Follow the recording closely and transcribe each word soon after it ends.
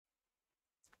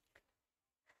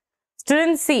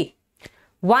Students, see,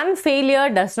 one failure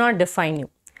does not define you.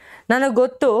 Nana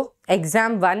gottu,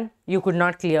 exam 1 you could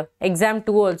not clear. Exam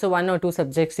 2 also 1 or 2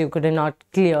 subjects you could not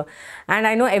clear. And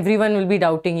I know everyone will be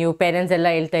doubting you. Parents ella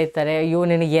helta irtare, you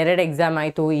nine 2 exam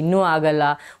aitu, innu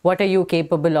agalla. What are you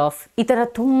capable of? Itara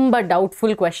tumba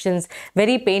doubtful questions,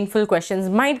 very painful questions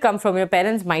might come from your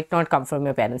parents, might not come from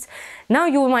your parents. Now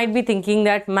you might be thinking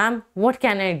that, ma'am, what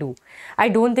can I do? I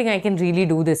don't think I can really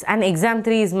do this. And exam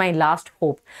 3 is my last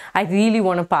hope. I really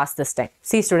want to pass this time.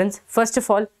 See students, first of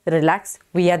all, relax.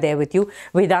 We are there with you.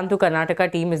 Vedantu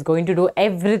Karnataka team is going to do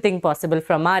everything possible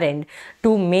from our end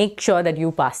to make sure that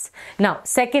you pass. Now,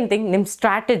 second thing, nim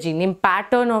strategy, nim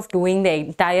pattern of doing the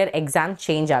entire exam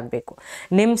change agbeku.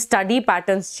 Nim study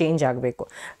patterns change agbeku.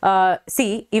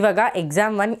 See, ivaga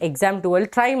exam 1, exam 2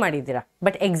 try madidira.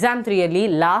 But exam 3 alli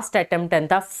last attempt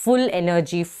anta full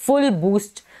energy, full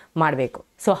boost madbeku.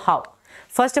 So how?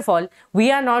 First of all, we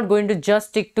are not going to just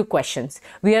stick to questions.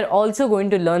 We are also going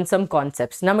to learn some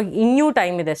concepts. Namak innu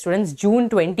time ide students, June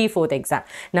 24th exam.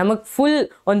 Namak full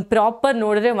on proper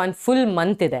nodre one full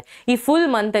month ide. Ee full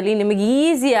month alli nimage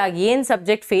easy agi yen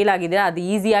subject fail agidira adu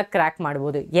easy agi crack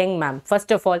madabodu. Young ma'am,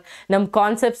 first of all, nam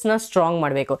concepts na strong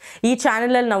madbeku. Ee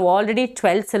channel alli ನಾವು already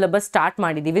 12th syllabus start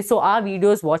ಮಾಡಿದೀವಿ. So ಆ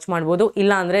videos watch ಮಾಡಬಹುದು.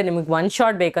 ಇಲ್ಲ ಅಂದ್ರೆ ನಿಮಗೆ one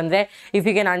shot ಬೇಕಂದ್ರೆ if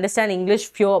you can understand English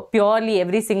purely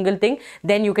every single thing,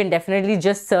 then you can definitely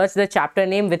just search the chapter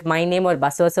name with my name or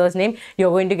Baswa sir's name.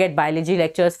 You're going to get biology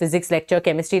lectures, physics lecture,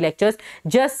 chemistry lectures.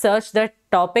 Just search the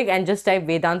topic and just type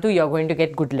Vedantu. You're going to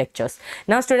get good lectures.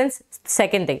 Now students,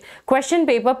 second thing, question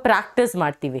paper practice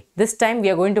martivi. This time we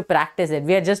are going to practice it.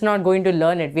 We are just not going to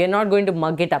learn it. We are not going to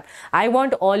mug it up. I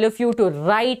want all of you to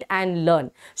write and learn.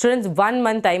 Students, 1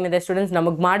 month time ide students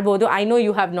namag madbodu. I know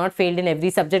you have not failed in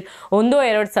every subject. Ondo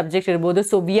error subject irbodu.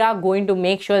 So we are going to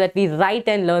make sure that we write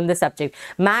and learn the subject.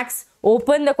 Max,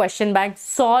 open the question bank,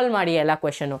 solve ಮಾಡಿ ಎಲ್ಲ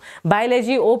question.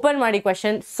 Biology, open ಮಾಡಿ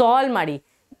question, solve ಮಾಡಿ.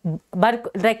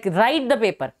 Like write the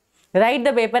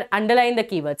paper, underline the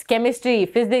keywords. Chemistry,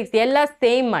 physics, ಎಲ್ಲ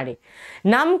same ಮಾಡಿ.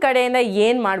 ನಮ್ಮ ಕಡೆಯಿಂದ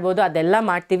ಏನು ಮಾಡ್ಬೋದು ಅದೆಲ್ಲ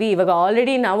ಮಾಡ್ತೀವಿ. ಇವಾಗ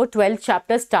ಆಲ್ರೆಡಿ ನಾವು 12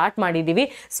 ಚಾಪ್ಟರ್ ಸ್ಟಾರ್ಟ್ ಮಾಡಿದ್ದೀವಿ.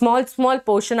 ಸ್ಮಾಲ್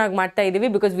ಪೋರ್ಷನ್ ಆಗಿ ಮಾಡ್ತಾ ಇದ್ದೀವಿ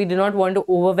because we do not want to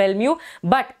overwhelm you.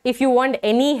 But if you want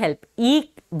any help, ಈ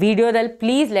ವಿಡಿಯೋದಲ್ಲಿ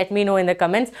please let me know in the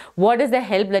comments what is the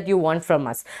help that you want from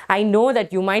us. I know that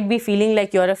you might be feeling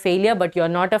like you're a failure, but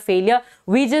you're not a failure.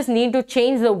 We just need to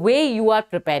change the way you are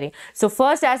preparing. So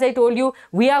first, as I told you,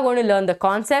 we are going to learn the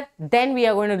concept, then we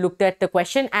are going to look at the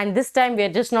question, and this time we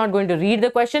are just not going to read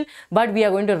the question, but we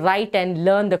are going to write and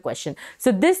learn the question. So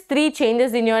these 3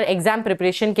 changes in your exam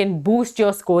preparation can boost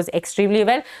your scores extremely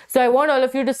well. So I want all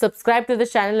of you to subscribe to the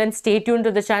channel and stay tuned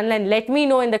to the channel and let me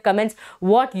know in the comments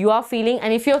what you are feeling.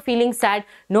 And if you're feeling sad,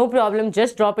 no problem,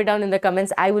 just drop it down in the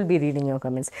comments. I will be reading your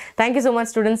comments. Thank you so much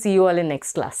students. See you all in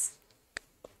next class.